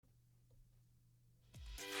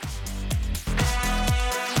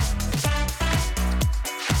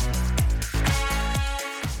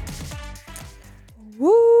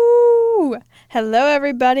Hello,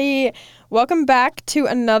 everybody. Welcome back to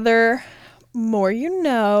another More You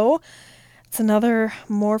Know. It's another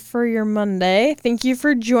More for Your Monday. Thank you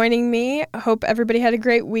for joining me. I hope everybody had a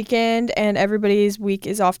great weekend and everybody's week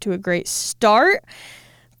is off to a great start.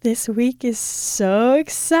 This week is so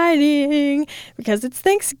exciting because it's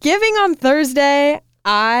Thanksgiving on Thursday.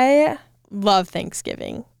 I love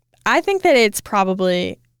Thanksgiving. I think that it's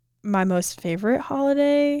probably my most favorite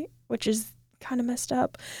holiday, which is kind of messed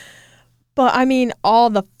up. But I mean, all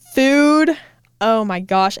the food, oh my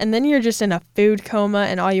gosh. And then you're just in a food coma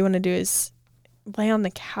and all you want to do is lay on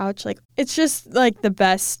the couch. Like, it's just like the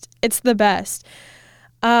best. It's the best.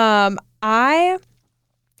 I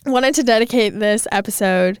wanted to dedicate this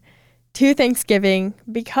episode to Thanksgiving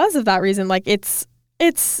because of that reason. Like, it's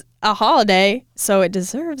a holiday, so it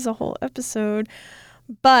deserves a whole episode.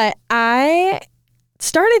 But I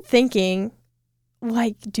started thinking,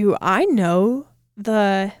 like, do I know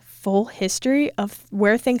the full history of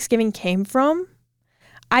where Thanksgiving came from?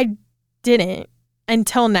 I didn't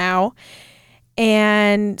until now.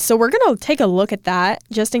 And so we're going to take a look at that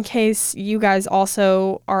just in case you guys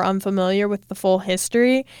also are unfamiliar with the full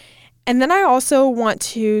history. And then I also want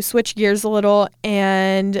to switch gears a little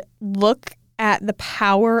and look at the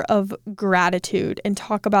power of gratitude and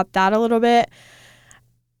talk about that a little bit.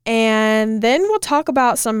 And then we'll talk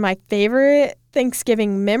about some of my favorite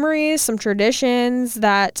Thanksgiving memories, some traditions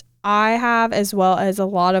that I have as well as a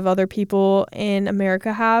lot of other people in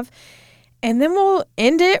America have. And then we'll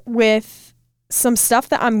end it with some stuff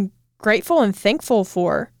that I'm grateful and thankful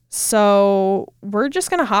for. So we're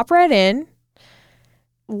just going to hop right in.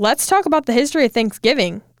 Let's talk about the history of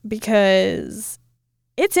Thanksgiving because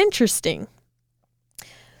it's interesting.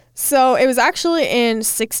 So it was actually in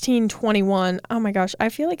 1621. Oh my gosh, I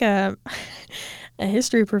feel like a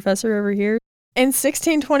history professor over here. In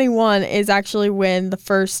 1621 is actually when the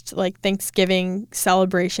first Thanksgiving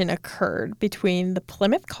celebration occurred between the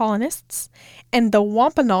Plymouth colonists and the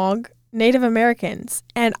Wampanoag Native Americans.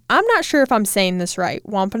 And I'm not sure if I'm saying this right,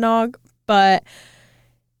 Wampanoag, but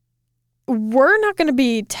we're not going to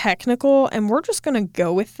be technical and we're just going to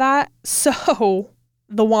go with that. So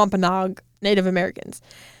the Wampanoag Native Americans.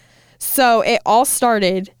 So it all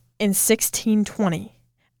started in 1620.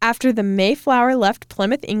 After the Mayflower left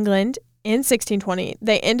Plymouth, England in 1620,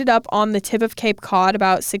 they ended up on the tip of Cape Cod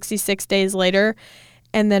about 66 days later,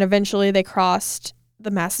 and then eventually they crossed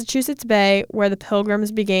the Massachusetts Bay where the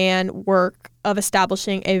Pilgrims began work of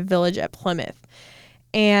establishing a village at Plymouth.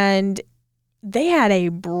 And they had a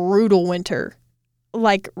brutal winter,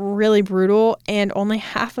 like really brutal, and only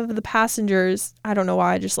half of the passengers, I don't know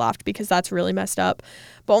why I just laughed because that's really messed up,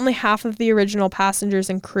 but only half of the original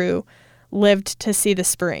passengers and crew lived to see the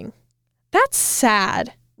spring. That's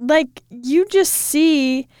sad. Like, you just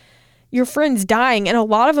see your friends dying, and a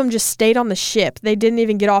lot of them just stayed on the ship. They didn't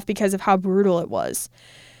even get off because of how brutal it was.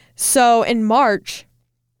 So in March,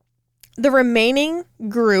 the remaining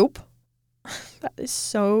group, that's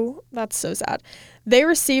so sad. They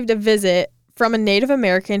received a visit from a Native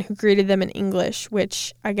American who greeted them in English,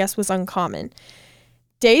 which I guess was uncommon.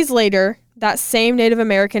 Days later, that same Native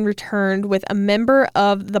American returned with a member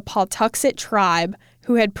of the Pawtuxet tribe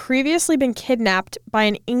who had previously been kidnapped by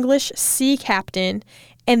an English sea captain,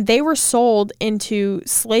 and they were sold into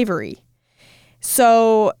slavery.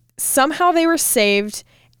 So somehow they were saved,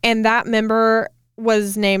 and that member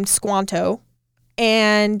was named Squanto,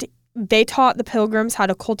 and they taught the Pilgrims how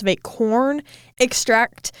to cultivate corn,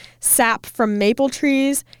 extract sap from maple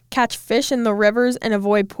trees, catch fish in the rivers, and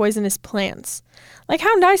avoid poisonous plants. Like,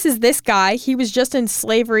 how nice is this guy? He was just in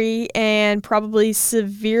slavery and probably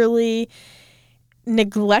severely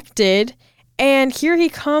neglected, and here he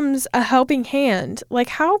comes a helping hand. Like,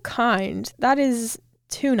 how kind. That is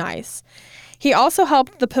too nice. He also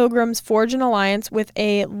helped the Pilgrims forge an alliance with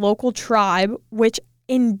a local tribe, which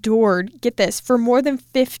endured, get this, for more than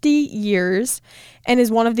 50 years and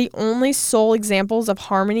is one of the only sole examples of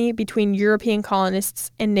harmony between European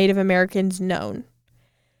colonists and Native Americans known.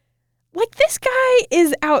 Like, this guy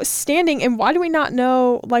is outstanding, and why do we not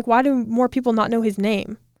know, why do more people not know his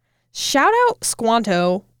name? Shout out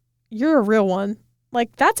Squanto. You're a real one.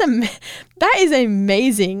 Like, that is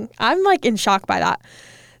amazing. I'm in shock by that.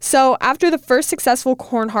 So after the first successful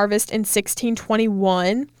corn harvest in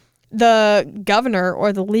 1621, the governor,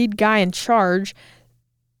 or the lead guy in charge,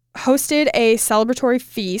 hosted a celebratory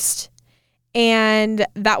feast, and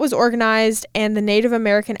that was organized, and the Native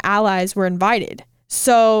American allies were invited.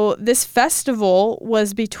 So this festival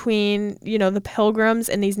was between, the Pilgrims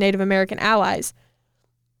and these Native American allies.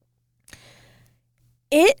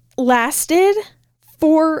 It lasted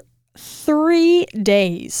for 3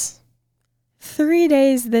 days. 3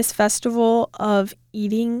 days this festival of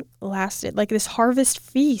eating lasted, like this harvest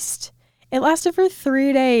feast. It lasted for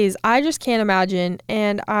 3 days. I just can't imagine.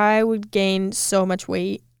 And I would gain so much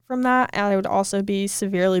weight from that. And I would also be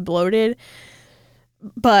severely bloated.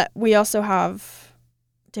 But we also have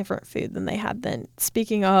different food than they had then.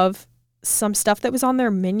 Speaking of some stuff that was on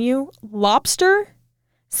their menu, lobster,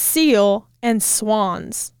 seal, and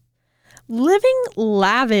swans. Living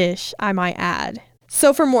lavish, I might add.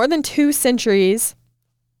 So for more than 2 centuries,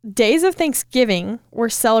 days of Thanksgiving were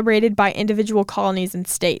celebrated by individual colonies and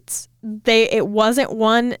states. It wasn't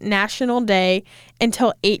one national day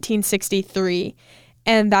until 1863,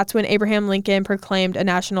 and that's when Abraham Lincoln proclaimed a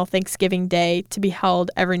national Thanksgiving Day to be held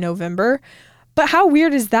every November. But how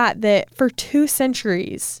weird is that for 2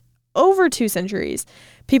 centuries, over 2 centuries,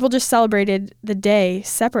 people just celebrated the day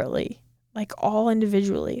separately, like all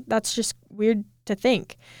individually. That's just weird to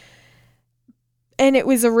think. And it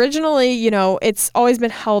was originally, it's always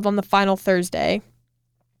been held on the final Thursday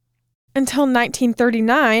until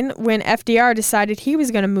 1939 when FDR decided he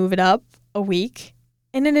was going to move it up a week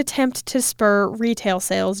in an attempt to spur retail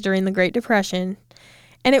sales during the Great Depression.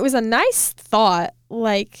 And it was a nice thought,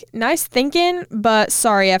 like nice thinking, but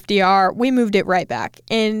sorry, FDR, we moved it right back.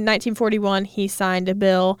 In 1941, he signed a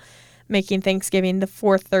bill making Thanksgiving the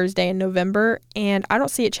 4th Thursday in November, and I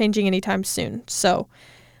don't see it changing anytime soon. So,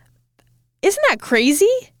 isn't that crazy?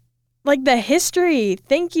 Like the history.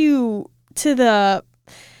 Thank you to the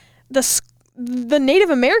Native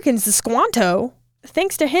Americans, the Squanto.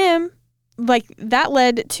 Thanks to him, like that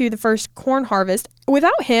led to the first corn harvest.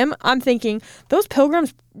 Without him, I'm thinking those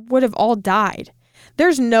pilgrims would have all died.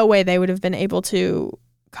 There's no way they would have been able to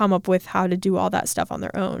come up with how to do all that stuff on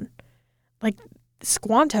their own. Like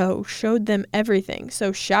Squanto showed them everything.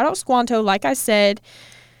 So shout out Squanto. Like I said,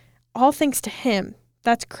 all thanks to him.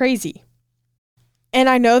 That's crazy. And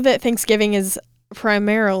I know that Thanksgiving is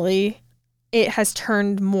primarily, it has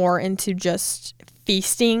turned more into just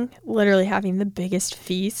feasting, literally having the biggest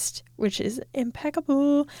feast, which is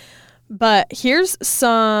impeccable. But here's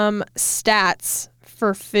some stats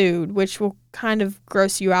for food, which will kind of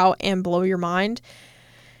gross you out and blow your mind.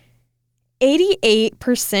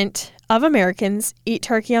 88% of Americans eat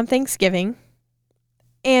turkey on Thanksgiving,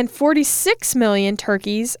 and 46 million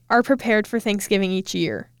turkeys are prepared for Thanksgiving each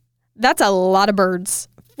year. That's a lot of birds.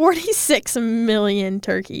 46 million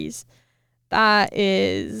turkeys.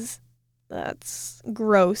 That's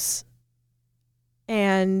gross.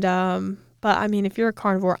 And, but I mean, if you're a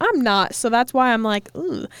carnivore, I'm not. So that's why I'm like,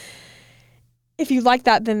 ooh. If you like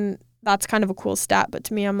that, then that's kind of a cool stat. But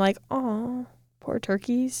to me, I'm like, oh, poor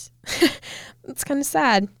turkeys. It's kind of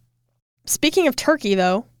sad. Speaking of turkey,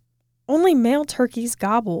 though, only male turkeys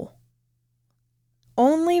gobble.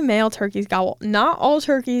 Only male turkeys gobble. Not all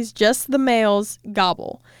turkeys, just the males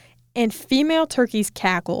gobble. And female turkeys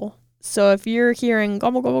cackle. So if you're hearing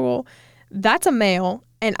gobble, gobble, gobble, that's a male.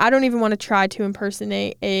 And I don't even want to try to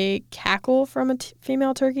impersonate a cackle from a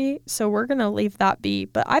female turkey. So we're going to leave that be.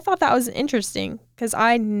 But I thought that was interesting because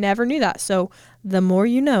I never knew that. So the more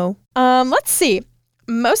you know. Let's see.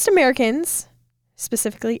 Most Americans,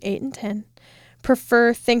 specifically 8 and 10,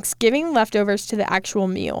 prefer Thanksgiving leftovers to the actual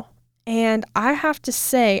meal. And I have to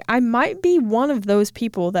say, I might be one of those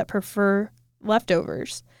people that prefer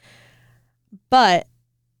leftovers. But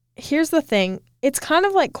here's the thing. It's kind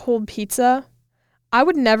of like cold pizza. I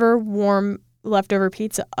would never warm leftover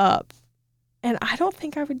pizza up. And I don't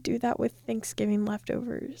think I would do that with Thanksgiving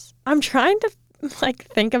leftovers. I'm trying to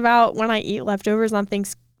think about when I eat leftovers on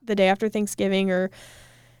the day after Thanksgiving or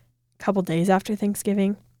a couple days after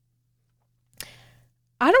Thanksgiving.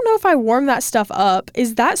 I don't know if I warm that stuff up.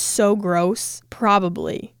 Is that so gross?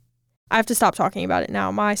 Probably. I have to stop talking about it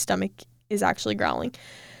now. My stomach is actually growling.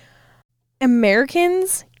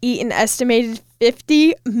 Americans eat an estimated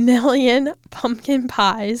 50 million pumpkin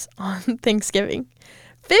pies on Thanksgiving.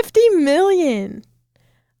 50 million!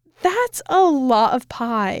 That's a lot of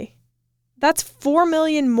pie. That's 4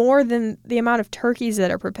 million more than the amount of turkeys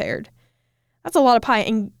that are prepared. That's a lot of pie.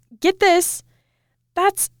 And get this,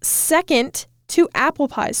 that's second to apple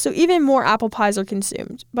pies. So even more apple pies are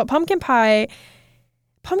consumed. But pumpkin pie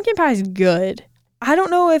is good. I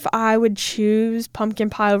don't know if I would choose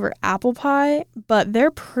pumpkin pie over apple pie, but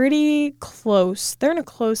they're pretty close. They're in a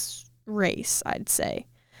close race, I'd say.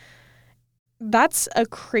 That's a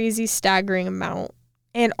crazy, staggering amount.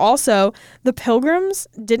 And also, the Pilgrims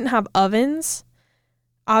didn't have ovens,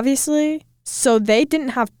 obviously, so they didn't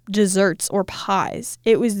have desserts or pies.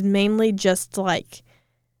 It was mainly just like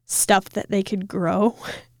stuff that they could grow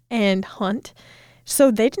and hunt.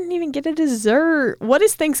 So they didn't even get a dessert. What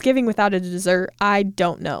is Thanksgiving without a dessert? I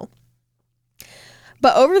don't know.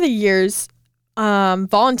 But over the years,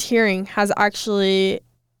 volunteering has actually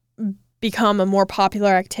become a more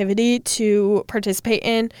popular activity to participate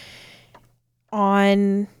in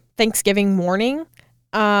on Thanksgiving morning.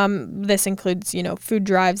 This includes, food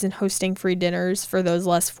drives and hosting free dinners for those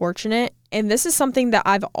less fortunate. And this is something that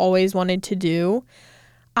I've always wanted to do.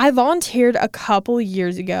 I volunteered a couple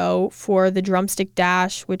years ago for the Drumstick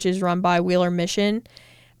Dash, which is run by Wheeler Mission,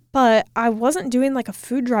 but I wasn't doing like a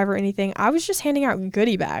food drive or anything. I was just handing out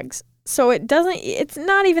goodie bags. So it's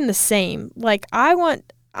not even the same. Like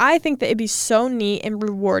I think that it'd be so neat and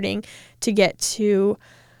rewarding to get to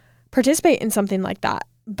participate in something like that.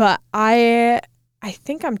 But I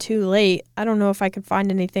think I'm too late. I don't know if I could find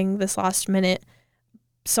anything this last minute.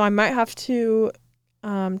 So I might have to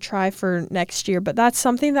try for next year. But that's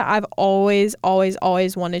something that I've always, always,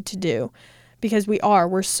 always wanted to do, because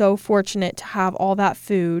we're so fortunate to have all that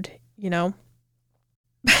food,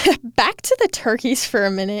 Back to the turkeys for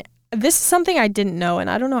a minute. This is something I didn't know, and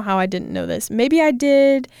I don't know how I didn't know this. Maybe I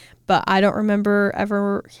did, but I don't remember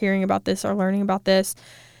ever hearing about this or learning about this.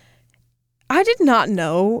 I did not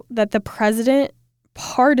know that the president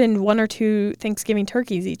pardoned 1 or 2 Thanksgiving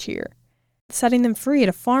turkeys each year, setting them free at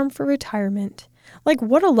a farm for retirement. Like,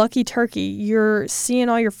 what a lucky turkey. You're seeing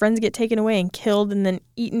all your friends get taken away and killed and then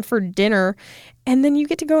eaten for dinner, and then you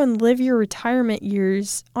get to go and live your retirement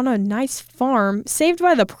years on a nice farm saved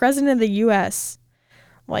by the president of the U.S.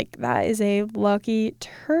 Like, that is a lucky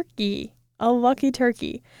turkey. A lucky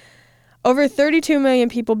turkey. Over 32 million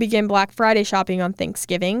people begin Black Friday shopping on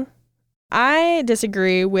Thanksgiving. I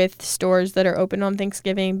disagree with stores that are open on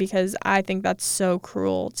Thanksgiving because I think that's so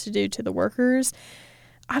cruel to do to the workers.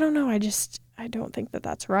 I don't know. I don't think that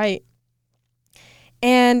that's right.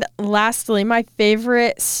 And lastly, my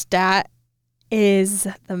favorite stat is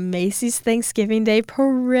the Macy's Thanksgiving Day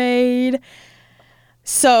Parade.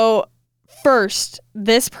 So first,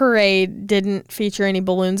 this parade didn't feature any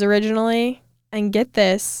balloons originally. And get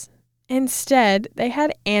this, instead, they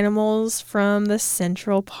had animals from the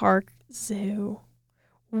Central Park Zoo.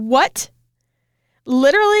 What?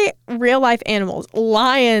 Literally real life animals,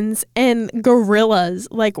 lions and gorillas.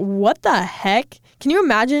 Like, what the heck? Can you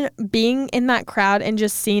imagine being in that crowd and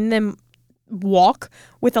just seeing them walk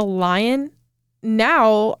with a lion?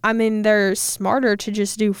 Now, I mean, they're smarter to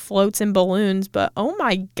just do floats and balloons, but oh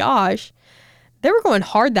my gosh, they were going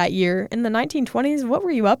hard that year. In the 1920s, what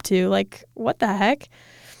were you up to? Like, what the heck?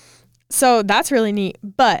 So that's really neat.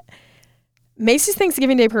 But Macy's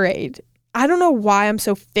Thanksgiving Day Parade, I don't know why I'm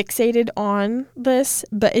so fixated on this,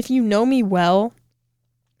 but if you know me well,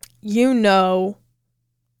 you know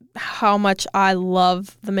how much I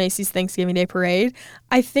love the Macy's Thanksgiving Day Parade.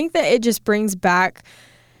 I think that it just brings back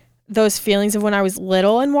those feelings of when I was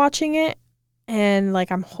little and watching it, and like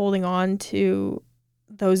I'm holding on to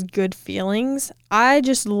those good feelings. I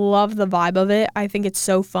just love the vibe of it. I think it's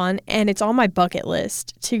so fun, and it's on my bucket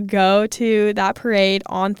list to go to that parade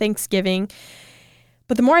on Thanksgiving.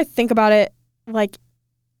 But the more I think about it, like,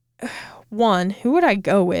 one, who would I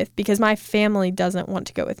go with? Because my family doesn't want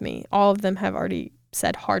to go with me. All of them have already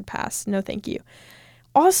said hard pass. No, thank you.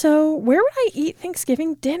 Also, where would I eat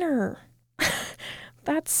Thanksgiving dinner?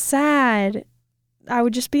 That's sad. I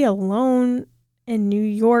would just be alone in New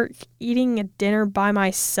York eating a dinner by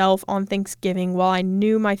myself on Thanksgiving while I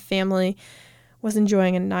knew my family was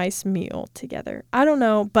enjoying a nice meal together. I don't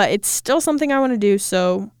know, but it's still something I want to do.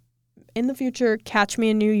 So in the future, catch me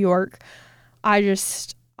in New York. I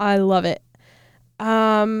love it.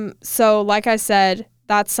 So like I said,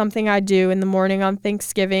 that's something I do in the morning on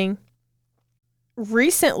Thanksgiving.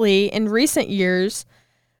 In recent years,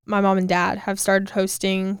 my mom and dad have started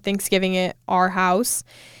hosting Thanksgiving at our house.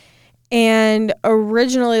 And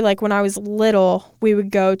originally, like when I was little, we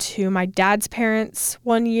would go to my dad's parents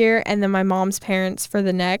one year and then my mom's parents for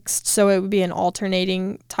the next. So it would be an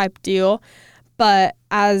alternating type deal. But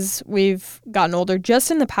as we've gotten older, just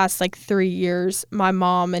in the past 3 years, my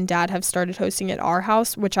mom and dad have started hosting at our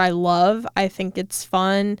house, which I love. I think it's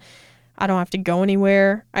fun. I don't have to go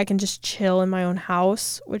anywhere. I can just chill in my own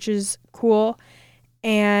house, which is cool.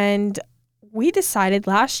 And we decided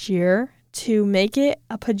last year to make it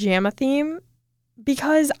a pajama theme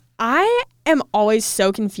because I am always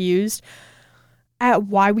so confused at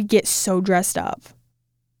why we get so dressed up.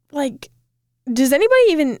 Does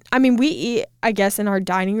anybody we eat, I guess, in our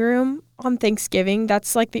dining room on Thanksgiving.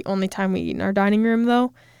 That's the only time we eat in our dining room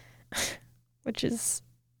though, which is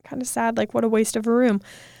kind of sad. What a waste of a room.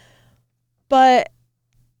 But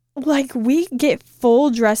we get full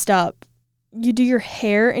dressed up. You do your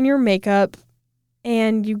hair and your makeup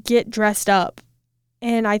and you get dressed up.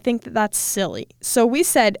 And I think that that's silly. So we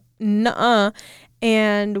said, nuh-uh.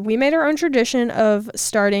 And we made our own tradition of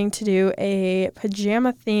starting to do a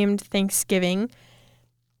pajama-themed Thanksgiving.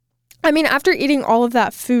 I mean, after eating all of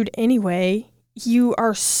that food anyway, you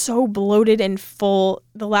are so bloated and full.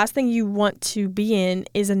 The last thing you want to be in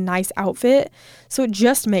is a nice outfit. So it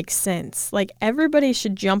just makes sense. Like, everybody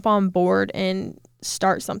should jump on board and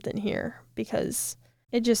start something here because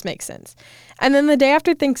it just makes sense. And then the day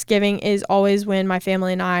after Thanksgiving is always when my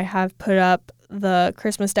family and I have put up the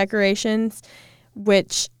Christmas decorations,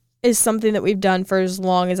 which is something that we've done for as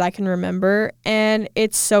long as I can remember. And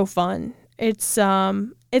it's so fun. It's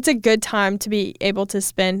a good time to be able to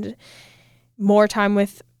spend more time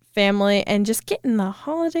with family and just get in the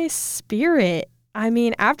holiday spirit. I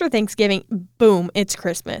mean, after Thanksgiving, boom, it's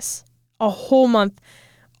Christmas. A whole month,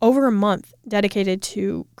 over a month dedicated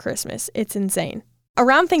to Christmas. It's insane.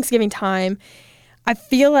 Around Thanksgiving time, I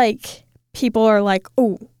feel like people are like,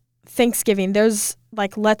 oh, Thanksgiving, there's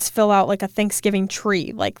like, let's fill out like a Thanksgiving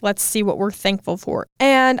tree. Like, let's see what we're thankful for.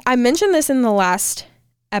 And I mentioned this in the last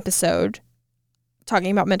episode,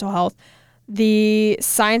 talking about mental health, the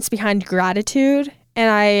science behind gratitude. And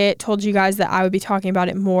I told you guys that I would be talking about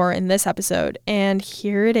it more in this episode. And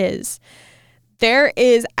here it is. There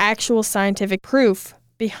is actual scientific proof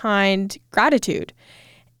behind gratitude.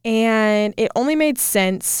 And it only made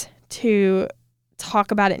sense to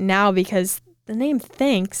talk about it now because the name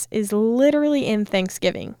thanks is literally in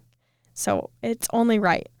Thanksgiving. So it's only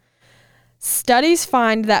right. Studies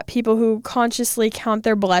find that people who consciously count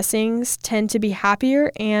their blessings tend to be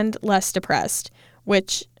happier and less depressed,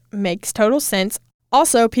 which makes total sense.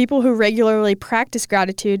 Also, people who regularly practice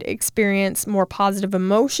gratitude experience more positive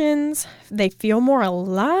emotions, they feel more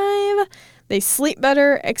alive, they sleep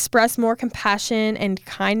better, express more compassion and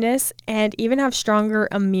kindness, and even have stronger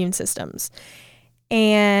immune systems.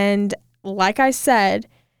 And like I said,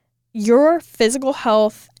 your physical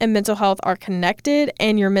health and mental health are connected,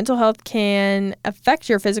 and your mental health can affect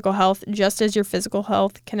your physical health just as your physical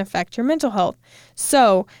health can affect your mental health.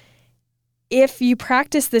 So if you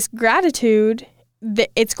practice this gratitude,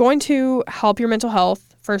 it's going to help your mental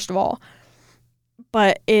health, first of all,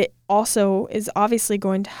 but it also is obviously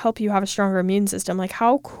going to help you have a stronger immune system. Like,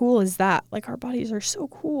 how cool is that? Like, our bodies are so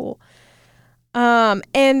cool.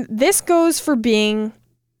 And this goes for being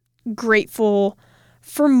grateful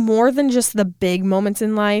for more than just the big moments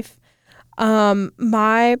in life.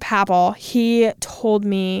 My papaw, he told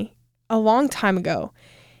me a long time ago,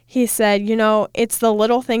 he said, you know, it's the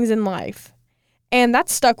little things in life. And that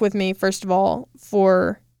stuck with me, first of all,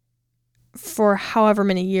 for however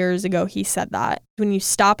many years ago he said that. When you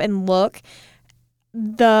stop and look,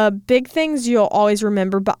 the big things you'll always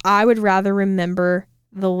remember, but I would rather remember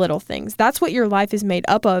the little things. That's what your life is made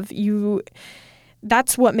up of.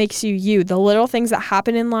 That's what makes you you. The little things that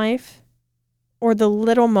happen in life or the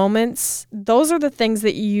little moments, those are the things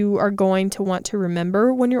that you are going to want to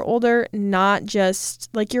remember when you're older, not just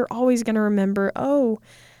like you're always going to remember, oh,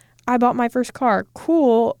 I bought my first car.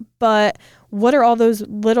 Cool. But what are all those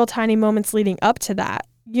little tiny moments leading up to that?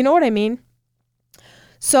 You know what I mean?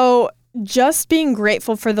 So just being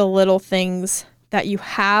grateful for the little things that you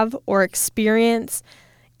have or experience,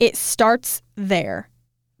 it starts there.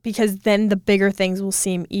 Because then the bigger things will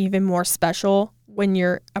seem even more special when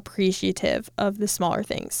you're appreciative of the smaller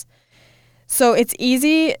things. So it's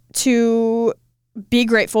easy to be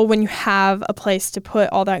grateful when you have a place to put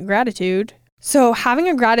all that gratitude. So having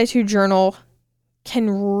a gratitude journal can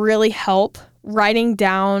really help. Writing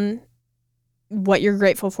down what you're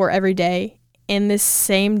grateful for every day in this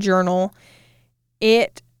same journal,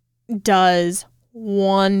 it does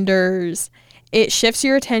wonders. It shifts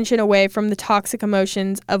your attention away from the toxic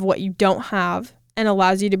emotions of what you don't have and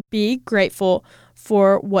allows you to be grateful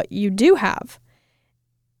for what you do have.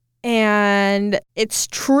 And it's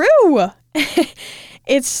true.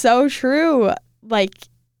 It's so true. Like,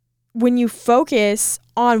 when you focus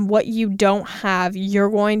on what you don't have, you're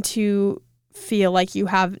going to feel like you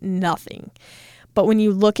have nothing. But when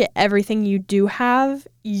you look at everything you do have,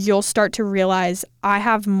 you'll start to realize I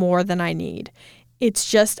have more than I need.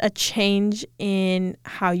 It's just a change in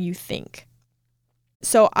how you think.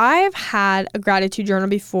 So I've had a gratitude journal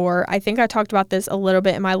before. I think I talked about this a little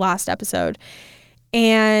bit in my last episode,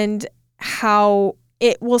 and how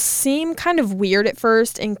it will seem kind of weird at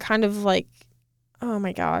first and kind of like, oh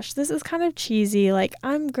my gosh, this is kind of cheesy. Like,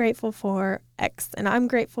 I'm grateful for X and I'm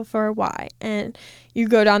grateful for Y. And you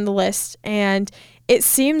go down the list and it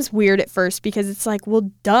seems weird at first because it's like,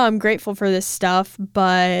 well, duh, I'm grateful for this stuff,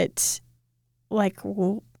 but like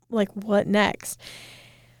what next?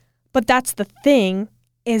 But that's the thing,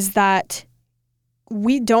 is that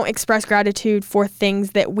we don't express gratitude for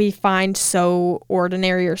things that we find so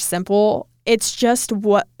ordinary or simple. it's just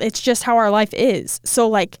how our life is. So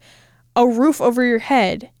like a roof over your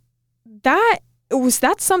head,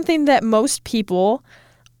 that's something that most people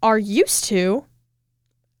are used to,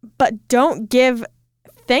 but don't give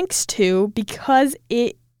thanks to because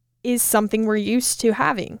it is something we're used to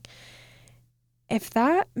having. If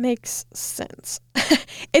that makes sense.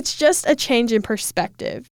 It's just a change in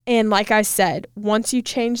perspective. And like I said, once you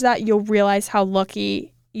change that, you'll realize how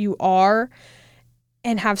lucky you are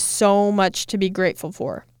and have so much to be grateful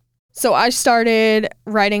for. So I started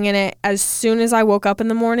writing in it as soon as I woke up in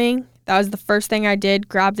the morning. That was the first thing I did.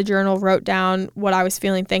 Grabbed the journal, wrote down what I was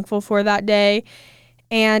feeling thankful for that day.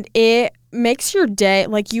 And it makes your day,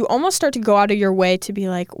 like you almost start to go out of your way to be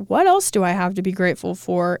like, what else do I have to be grateful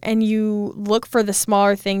for? And you look for the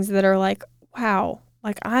smaller things that are like, wow,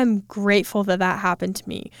 like I'm grateful that happened to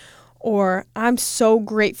me. Or I'm so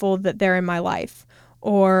grateful that they're in my life.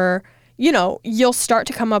 Or, you'll start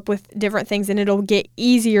to come up with different things, and it'll get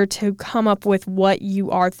easier to come up with what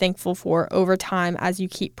you are thankful for over time as you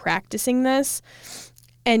keep practicing this.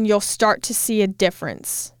 And you'll start to see a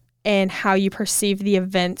difference and how you perceive the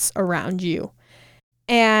events around you.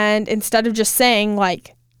 And instead of just saying,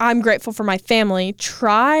 like, I'm grateful for my family,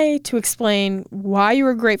 try to explain why you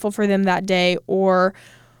were grateful for them that day or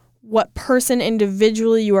what person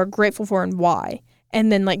individually you are grateful for and why. And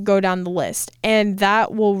then, like, go down the list. And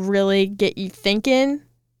that will really get you thinking,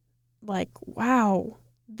 like, wow,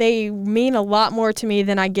 they mean a lot more to me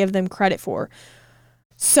than I give them credit for.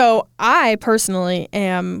 So I personally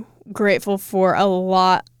am grateful for a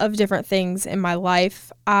lot of different things in my life.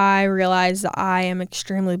 I realize that I am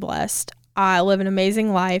extremely blessed. I live an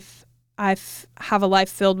amazing life. I have a life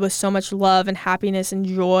filled with so much love and happiness and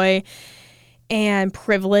joy and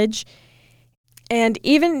privilege. And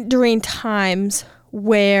even during times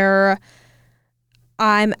where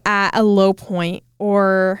I'm at a low point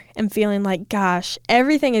or am feeling like, gosh,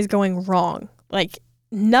 everything is going wrong, like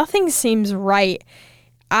nothing seems right,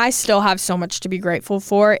 I still have so much to be grateful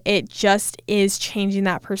for. It just is changing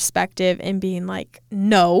that perspective and being like,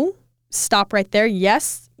 no, stop right there.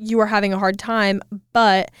 Yes, you are having a hard time,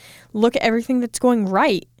 but look at everything that's going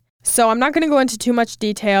right. So I'm not going to go into too much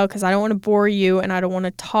detail because I don't want to bore you and I don't want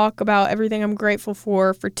to talk about everything I'm grateful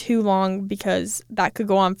for too long because that could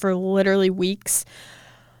go on for literally weeks.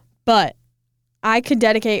 But I could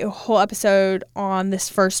dedicate a whole episode on this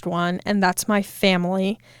first one, and that's my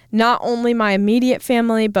family. Not only my immediate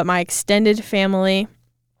family, but my extended family.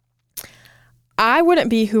 I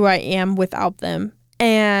wouldn't be who I am without them.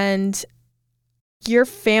 And your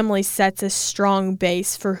family sets a strong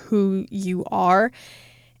base for who you are.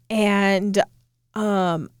 And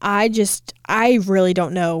I really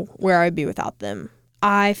don't know where I'd be without them.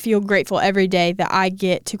 I feel grateful every day that I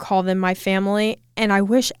get to call them my family, and I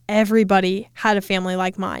wish everybody had a family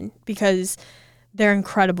like mine because they're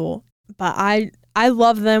incredible. But I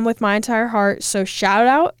love them with my entire heart, so shout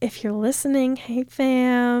out if you're listening. Hey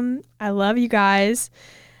fam, I love you guys.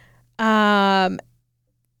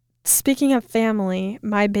 Speaking of family,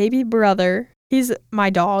 my baby brother, he's my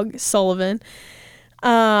dog, Sullivan.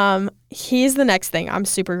 He's the next thing I'm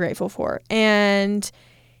super grateful for, and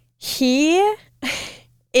he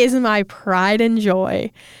is my pride and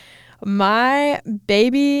joy. My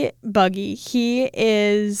baby Buggy,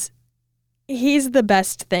 he's the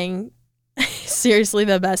best thing. Seriously,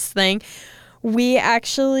 the best thing. We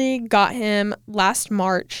actually got him last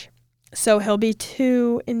March, so he'll be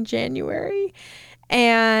 2 in January.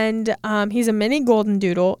 And he's a mini golden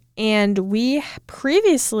doodle, and we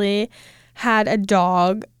previously had a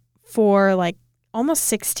dog for like almost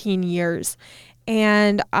 16 years.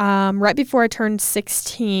 And right before I turned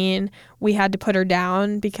 16, we had to put her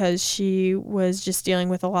down because she was just dealing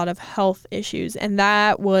with a lot of health issues, and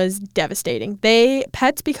that was devastating.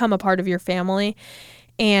 Pets become a part of your family,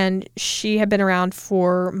 and she had been around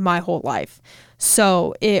for my whole life.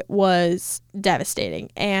 So it was devastating,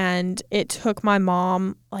 and it took my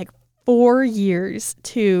mom like 4 years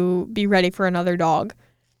to be ready for another dog.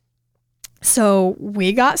 So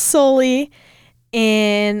we got Sully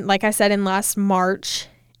like I said, in last March,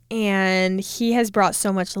 and he has brought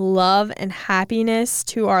so much love and happiness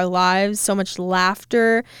to our lives, so much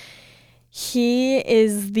laughter. He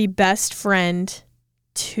is the best friend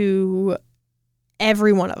to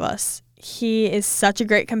every one of us. He is such a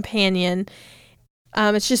great companion.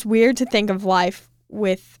 It's just weird to think of life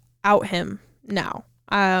without him now.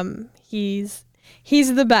 He's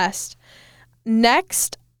the best.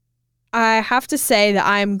 Next, I have to say that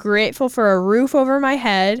I'm grateful for a roof over my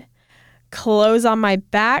head, clothes on my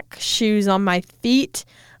back, shoes on my feet,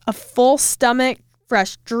 a full stomach,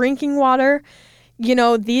 fresh drinking water.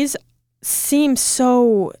 These seem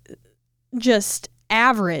so just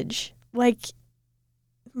average. Like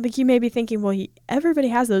you may be thinking, well, everybody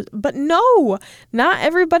has those. But no, not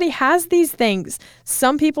everybody has these things.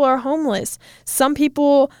 Some people are homeless. Some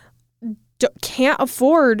people can't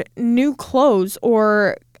afford new clothes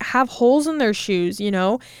or have holes in their shoes, you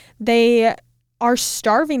know. They are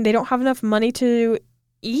starving. They don't have enough money to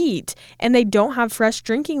eat, and they don't have fresh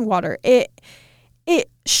drinking water. It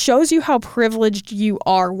shows you how privileged you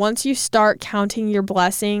are. Once you start counting your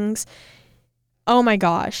blessings, oh my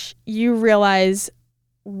gosh, you realize,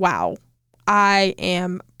 wow, I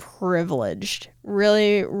am privileged.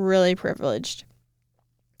 Really, really privileged.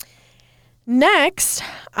 Next,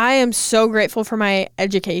 I am so grateful for my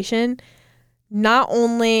education. Not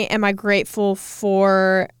only am I grateful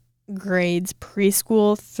for grades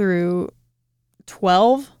preschool through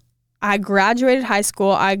 12, I graduated high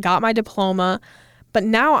school, I got my diploma, but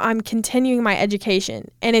now I'm continuing my education.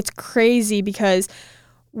 And it's crazy because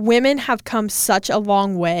women have come such a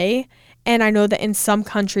long way. And I know that in some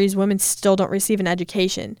countries, women still don't receive an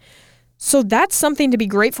education. So that's something to be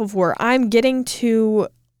grateful for. I'm getting to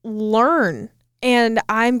learn, and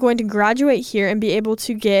I'm going to graduate here and be able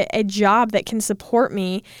to get a job that can support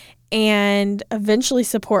me and eventually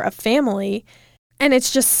support a family. And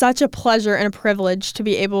it's just such a pleasure and a privilege to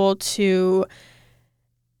be able to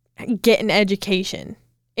get an education.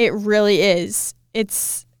 It really is.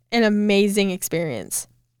 It's an amazing experience.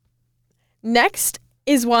 Next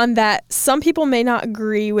is one that some people may not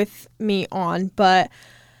agree with me on, but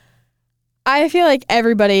I feel like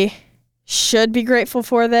everybody should be grateful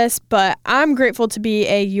for this, but I'm grateful to be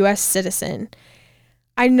a U.S. citizen.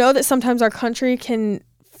 I know that sometimes our country can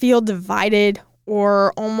feel divided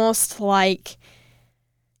or almost like,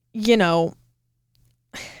 you know,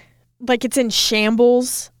 like it's in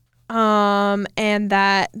shambles, and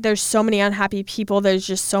that there's so many unhappy people. There's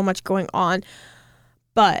just so much going on.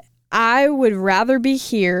 But I would rather be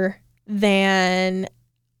here than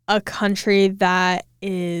a country that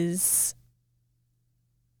is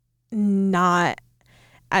not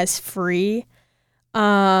as free.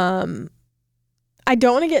 I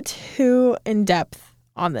don't want to get too in depth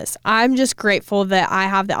on this. I'm just grateful that I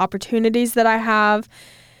have the opportunities that I have,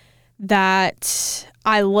 that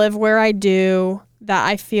I live where I do, that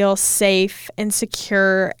I feel safe and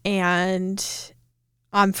secure, and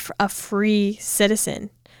I'm a free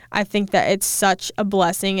citizen. I think that it's such a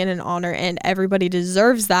blessing and an honor, and everybody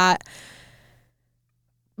deserves that.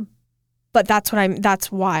 But that's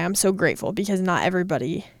why I'm so grateful, because not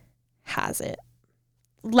everybody has it.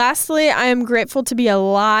 Lastly, I am grateful to be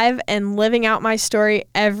alive and living out my story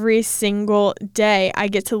every single day. I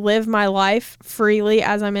get to live my life freely,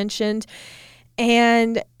 as I mentioned.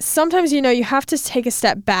 And sometimes, you know, you have to take a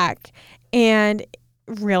step back and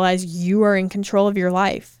realize you are in control of your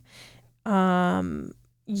life.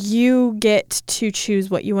 You get to choose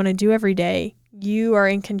what you want to do every day. You are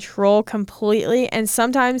in control completely. And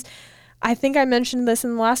sometimes, I think I mentioned this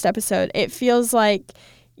in the last episode, it feels like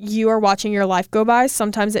you are watching your life go by.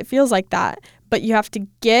 Sometimes it feels like that. But you have to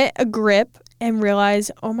get a grip and realize,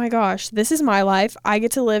 oh my gosh, this is my life. I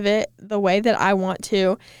get to live it the way that I want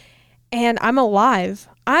to. And I'm alive.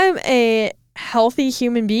 I'm a healthy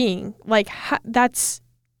human being. Like, that's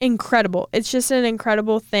incredible. It's just an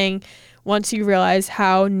incredible thing once you realize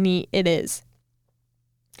how neat it is.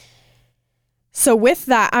 So with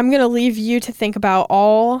that, I'm going to leave you to think about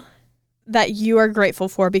all that you are grateful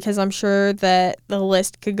for, because I'm sure that the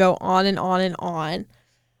list could go on and on and on.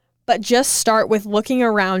 But just start with looking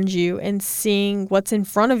around you and seeing what's in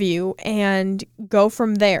front of you and go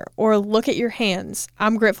from there. Or look at your hands.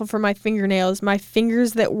 I'm grateful for my fingernails, my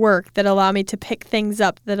fingers that work, that allow me to pick things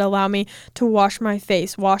up, that allow me to wash my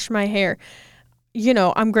face, wash my hair. You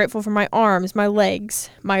know, I'm grateful for my arms, my legs,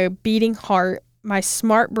 my beating heart, my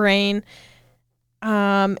smart brain.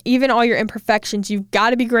 Even all your imperfections, you've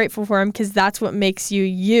got to be grateful for them, because that's what makes you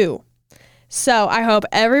you. So I hope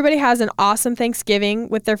everybody has an awesome Thanksgiving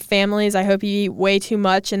with their families. I hope you eat way too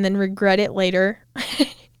much and then regret it later,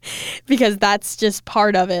 because that's just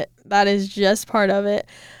part of it. That is just part of it.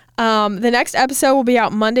 The next episode will be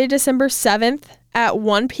out Monday, December 7th at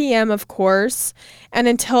 1 p.m., of course. And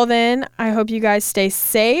until then, I hope you guys stay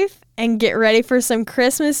safe and get ready for some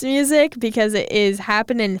Christmas music, because it is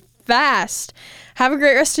happening fast. Have a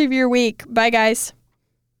great rest of your week. Bye, guys.